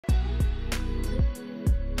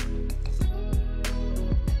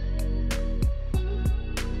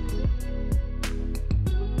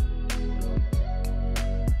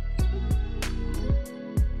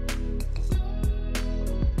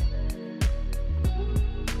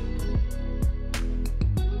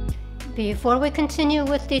Before we continue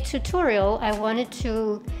with the tutorial, I wanted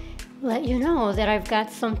to let you know that I've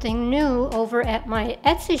got something new over at my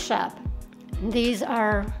Etsy shop. These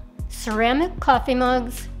are ceramic coffee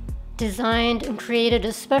mugs designed and created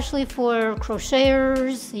especially for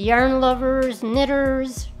crocheters, yarn lovers,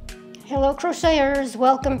 knitters. Hello crocheters,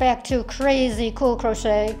 welcome back to Crazy Cool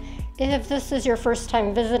Crochet. If this is your first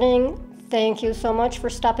time visiting, thank you so much for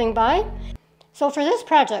stopping by. So for this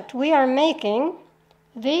project, we are making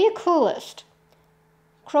the coolest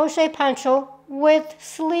crochet poncho with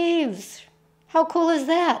sleeves. How cool is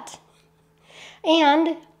that?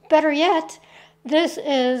 And better yet, this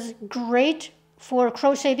is great for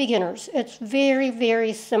crochet beginners. It's very,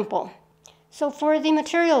 very simple. So for the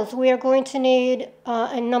materials, we are going to need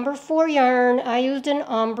a number 4 yarn. I used an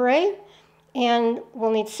ombre, and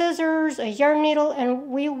we'll need scissors, a yarn needle, and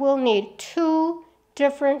we will need 2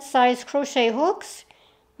 different size crochet hooks.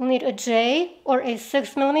 We'll need a J or a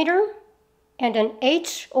 6mm and an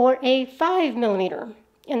H or a 5mm.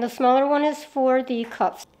 And the smaller one is for the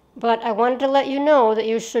cuffs. But I wanted to let you know that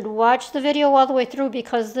you should watch the video all the way through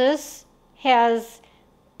because this has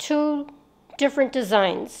 2 different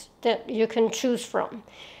designs that you can choose from.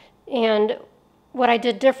 And what I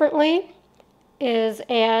did differently is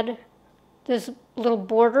add this little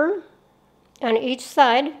border on each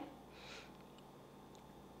side.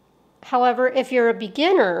 However, if you're a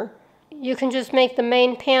beginner, you can just make the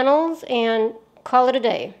main panels and call it a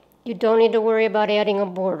day. You don't need to worry about adding a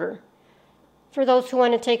border. For those who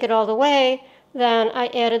want to take it all the way, then I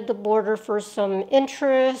added the border for some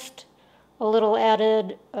interest, a little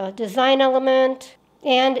added design element,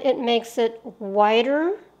 and it makes it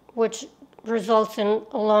wider, which results in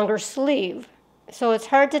a longer sleeve. So it's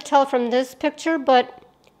hard to tell from this picture, but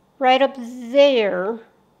right up there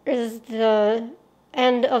is the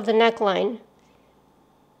end of the neckline,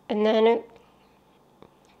 and then it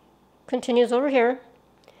continues over here.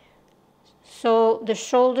 So the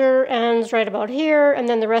shoulder ends right about here, and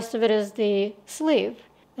then the rest of it is the sleeve.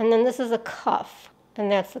 And then this is a cuff, and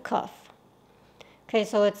that's the cuff. Okay,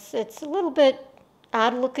 so it's a little bit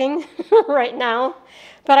odd looking right now,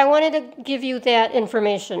 but I wanted to give you that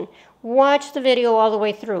information. Watch the video all the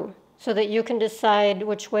way through so that you can decide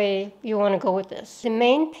which way you want to go with this. The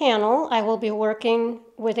main panel, I will be working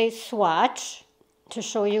with a swatch to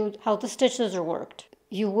show you how the stitches are worked.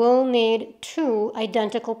 You will need 2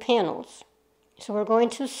 identical panels. So we're going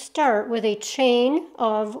to start with a chain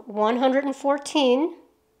of 114.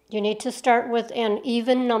 You need to start with an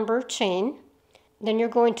even number chain. Then you're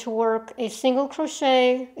going to work a single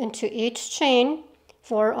crochet into each chain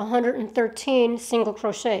for 113 single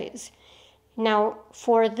crochets. Now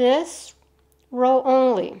for this row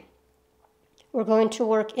only, we're going to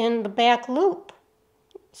work in the back loop.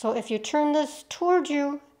 So if you turn this toward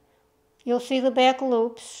you, you'll see the back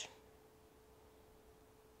loops.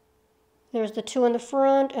 There's the 2 in the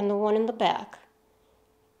front and the 1 in the back.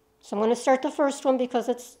 So I'm going to start the first one because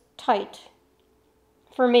it's tight,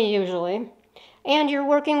 for me usually. And you're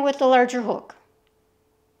working with the larger hook.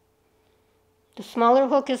 The smaller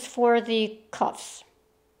hook is for the cuffs.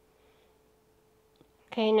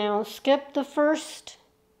 Okay, now skip the first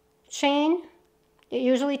chain. It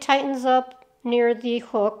usually tightens up near the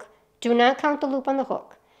hook. Do not count the loop on the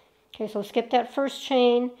hook. Okay, so skip that first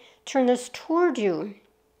chain. Turn this toward you.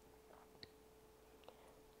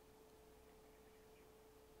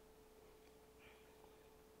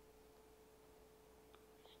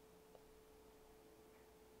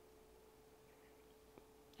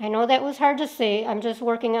 I know that was hard to see. I'm just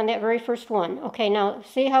working on that very first one. Okay, now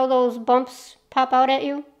see how those bumps pop out at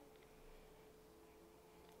you?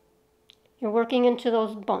 You're working into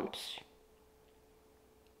those bumps.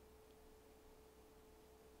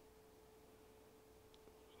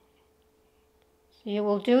 So you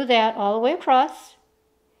will do that all the way across,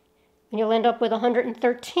 and you'll end up with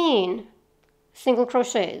 113 single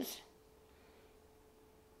crochets.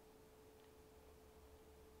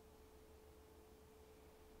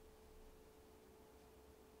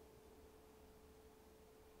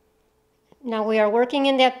 Now we are working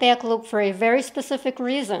in that back loop for a very specific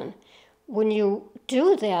reason. When you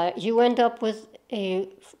do that, you end up with a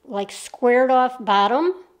like squared off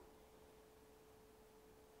bottom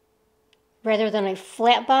rather than a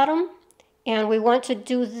flat bottom. And we want to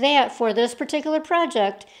do that for this particular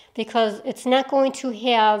project because it's not going to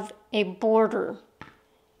have a border.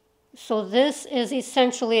 So this is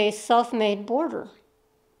essentially a self-made border.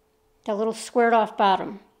 That little squared off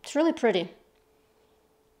bottom. It's really pretty.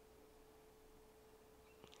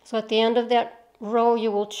 So at the end of that row,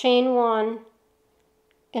 you will chain 1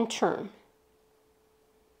 and turn.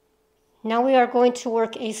 Now we are going to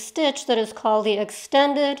work a stitch that is called the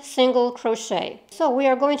extended single crochet. So we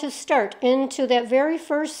are going to start into that very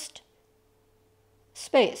first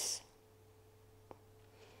space.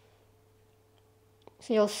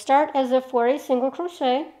 So you'll start as if for a single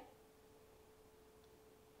crochet,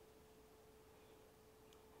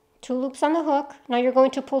 2 loops on the hook. Now you're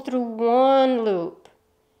going to pull through 1 loop.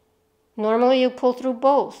 Normally you pull through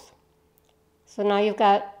both. So now you've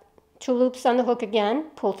got 2 loops on the hook again,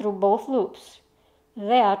 pull through both loops.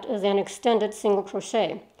 That is an extended single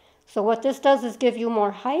crochet. So what this does is give you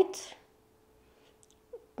more height,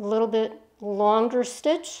 a little bit longer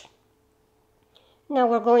stitch. Now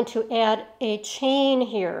we're going to add a chain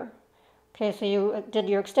here. Okay, so you did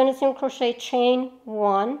your extended single crochet, chain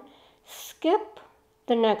 1, skip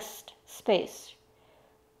the next space,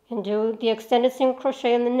 and do the extended single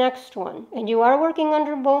crochet in the next one. And you are working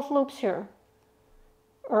under both loops here,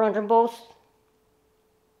 or under both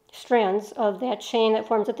strands of that chain that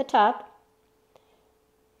forms at the top.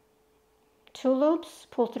 2 loops,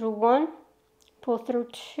 pull through 1, pull through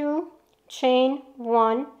 2, chain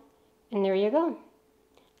 1, and there you go.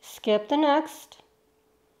 Skip the next,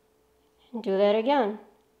 and do that again.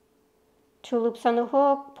 2 loops on the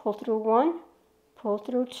hook, pull through 1, pull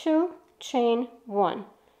through 2, chain 1.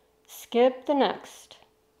 Skip the next.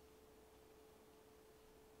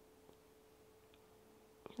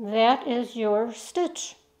 That is your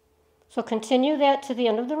stitch. So continue that to the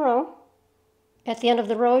end of the row. At the end of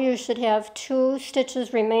the row you should have 2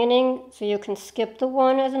 stitches remaining, so you can skip the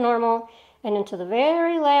 1 as normal, and into the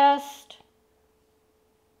very last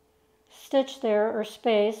stitch there, or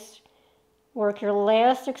space, work your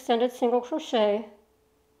last extended single crochet,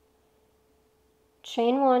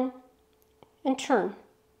 chain 1, and turn.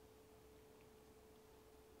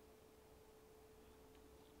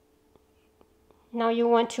 Now you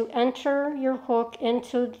want to enter your hook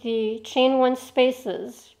into the chain 1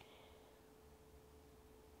 spaces.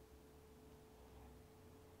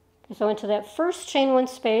 So into that first chain 1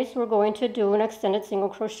 space, we're going to do an extended single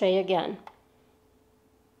crochet again.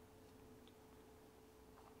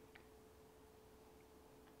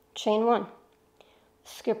 Chain 1.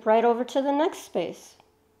 Skip right over to the next space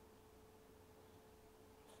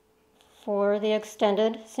for the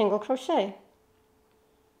extended single crochet.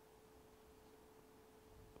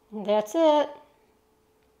 That's it.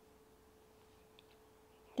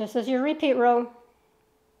 This is your repeat row.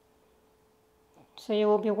 So you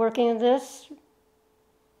will be working this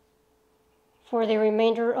for the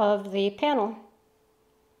remainder of the panel.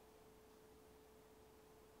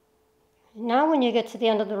 Now when you get to the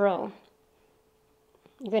end of the row,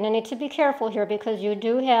 you're going to need to be careful here because you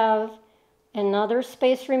do have another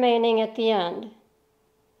space remaining at the end.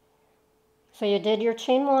 So you did your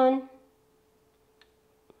chain 1.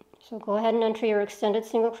 So go ahead and enter your extended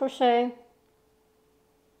single crochet,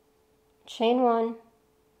 chain 1,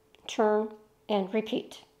 turn, and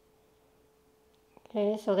repeat.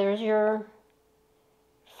 Okay, so there's your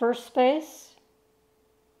first space.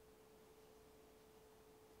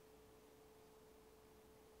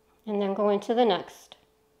 And then go into the next.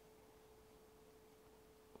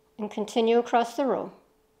 And continue across the row.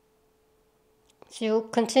 So you'll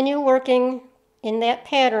continue working in that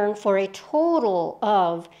pattern for a total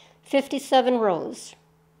of 57 rows.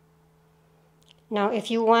 Now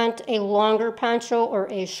if you want a longer poncho or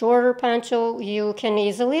a shorter poncho, you can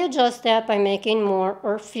easily adjust that by making more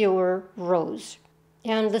or fewer rows.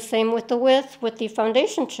 And the same with the width with the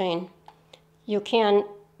foundation chain. You can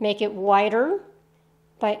make it wider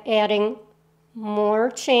by adding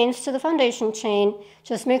more chains to the foundation chain.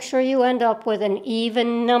 Just make sure you end up with an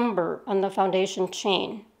even number on the foundation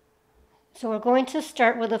chain. So we're going to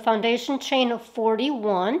start with a foundation chain of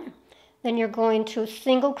 41. Then you're going to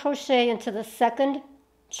single crochet into the second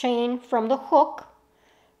chain from the hook,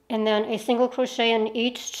 and then a single crochet in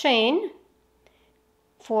each chain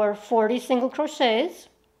for 40 single crochets.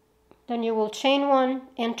 Then you will chain 1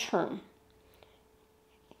 and turn.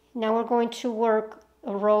 Now we're going to work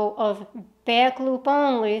a row of back loop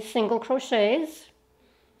only single crochets.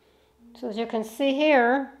 So as you can see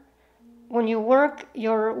here, when you work,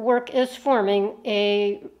 your work is forming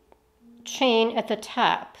a chain at the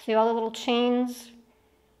top. See all the little chains?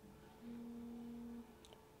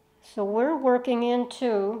 So we're working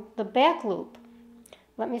into the back loop.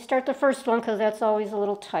 Let me start the first one because that's always a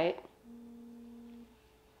little tight.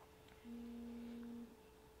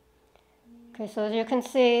 Okay, so as you can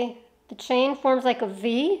see, the chain forms like a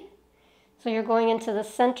V. So you're going into the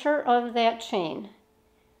center of that chain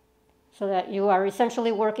so that you are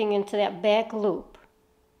essentially working into that back loop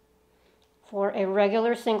for a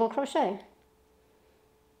regular single crochet.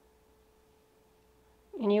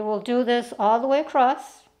 And you will do this all the way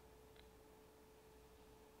across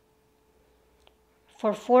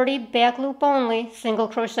for 40 back loop only single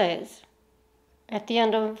crochets. At the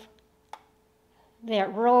end of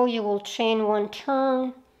that row, you will chain 1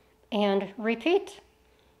 turn and repeat.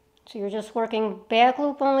 So you're just working back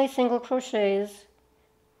loop only single crochets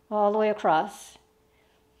all the way across.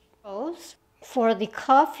 For the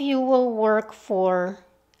cuff, you will work for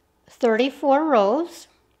 34 rows.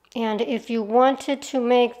 And if you wanted to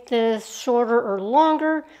make this shorter or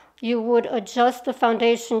longer, you would adjust the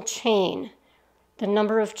foundation chain, the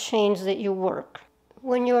number of chains that you work.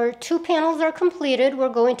 When your 2 panels are completed, we're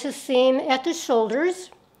going to seam at the shoulders,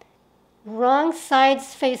 wrong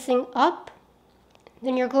sides facing up.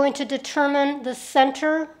 Then you're going to determine the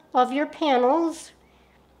center of your panels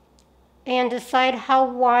and decide how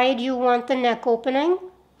wide you want the neck opening.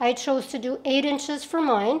 I chose to do 8 inches for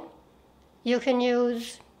mine. You can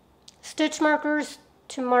use stitch markers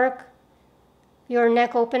to mark your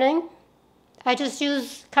neck opening. I just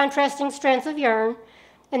use contrasting strands of yarn,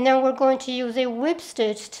 and then we're going to use a whip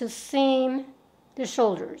stitch to seam the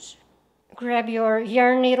shoulders. Grab your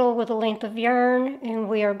yarn needle with a length of yarn, and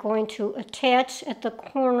we are going to attach at the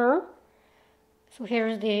corner. So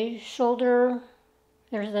here's the shoulder,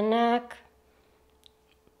 there's the neck,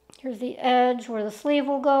 here's the edge where the sleeve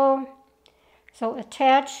will go. So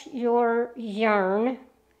attach your yarn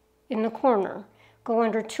in the corner. Go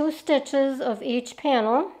under 2 stitches of each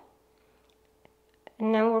panel,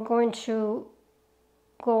 and then we're going to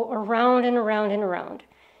go around and around and around.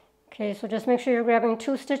 Okay, so just make sure you're grabbing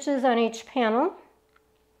 2 stitches on each panel,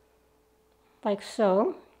 like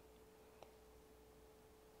so,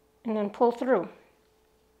 and then pull through.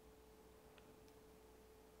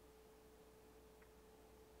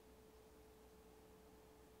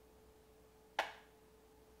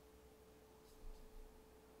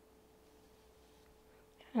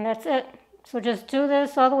 And that's it. So just do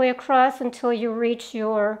this all the way across until you reach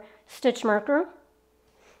your stitch marker.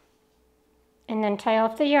 And then tie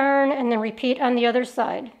off the yarn and then repeat on the other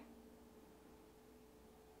side.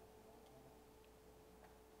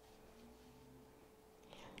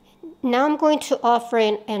 Now I'm going to offer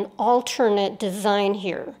an alternate design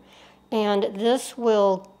here. And this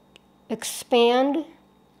will expand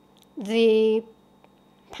the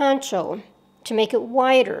poncho to make it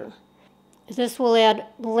wider. This will add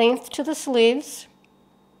length to the sleeves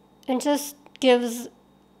and just gives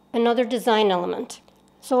another design element.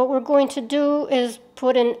 So what we're going to do is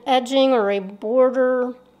put an edging or a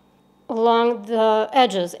border along the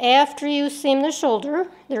edges. After you seam the shoulder,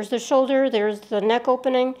 there's the neck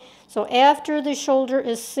opening. So after the shoulder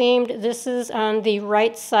is seamed, this is on the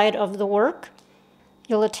right side of the work.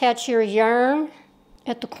 You'll attach your yarn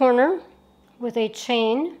at the corner with a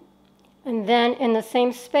chain. And then in the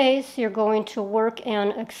same space, you're going to work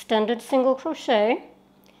an extended single crochet,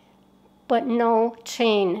 but no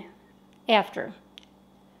chain after,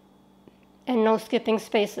 and no skipping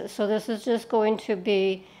spaces. So this is just going to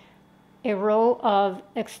be a row of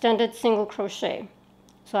extended single crochet.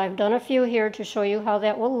 So I've done a few here to show you how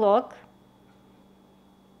that will look.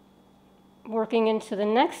 Working into the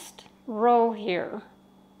next row here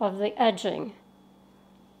of the edging.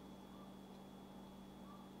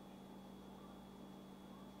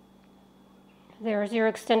 There's your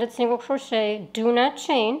extended single crochet. Do not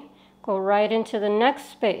chain. Go right into the next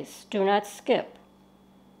space. Do not skip.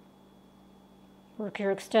 Work your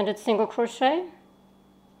extended single crochet.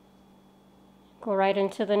 Go right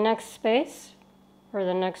into the next space or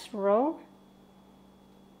the next row.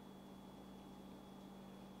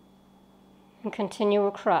 And continue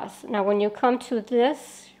across. Now when you come to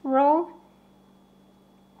this row,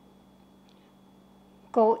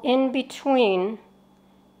 go in between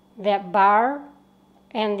that bar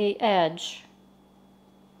and the edge.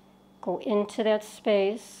 Go into that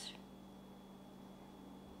space.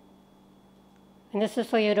 And this is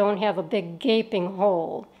so you don't have a big gaping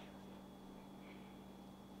hole.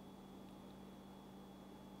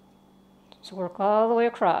 So work all the way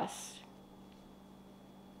across.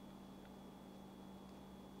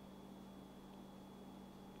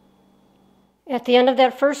 At the end of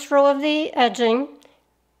that first row of the edging,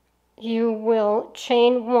 you will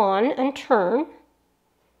chain 1 and turn.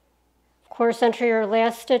 Of course, enter your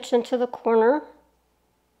last stitch into the corner.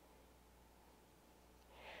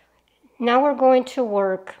 Now we're going to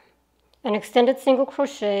work an extended single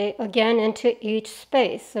crochet again into each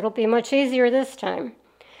space. It'll be much easier this time.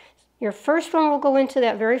 Your first one will go into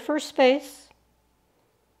that very first space.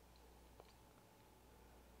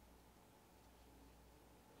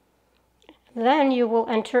 Then you will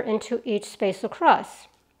enter into each space across.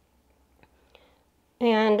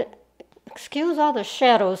 And Excuse all the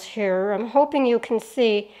shadows here. I'm hoping you can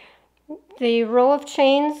see the row of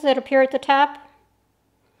chains that appear at the top.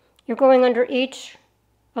 You're going under each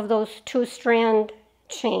of those 2-strand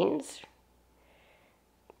chains.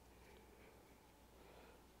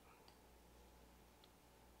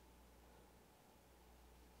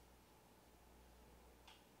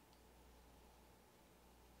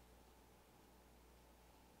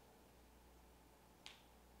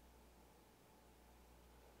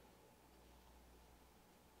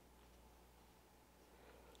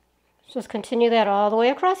 Just continue that all the way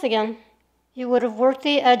across again. You would have worked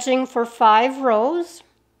the edging for 5 rows,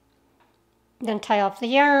 then tie off the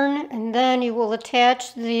yarn, and then you will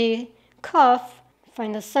attach the cuff.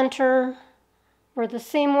 Find the center where the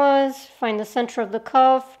seam was, find the center of the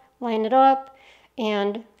cuff, line it up,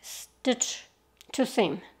 and stitch to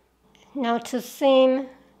seam. Now to seam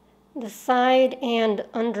the side and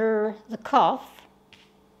under the cuff,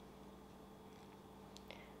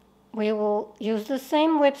 we will use the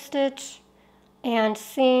same whip stitch and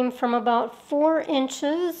seam from about 4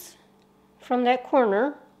 inches from that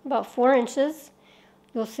corner, about 4 inches.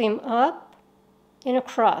 You'll seam up and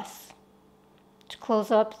across to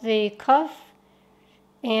close up the cuff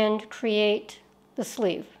and create the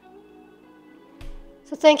sleeve.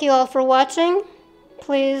 So thank you all for watching.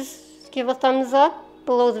 Please give a thumbs up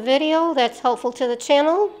below the video. That's helpful to the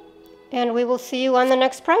channel. And we will see you on the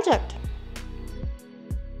next project.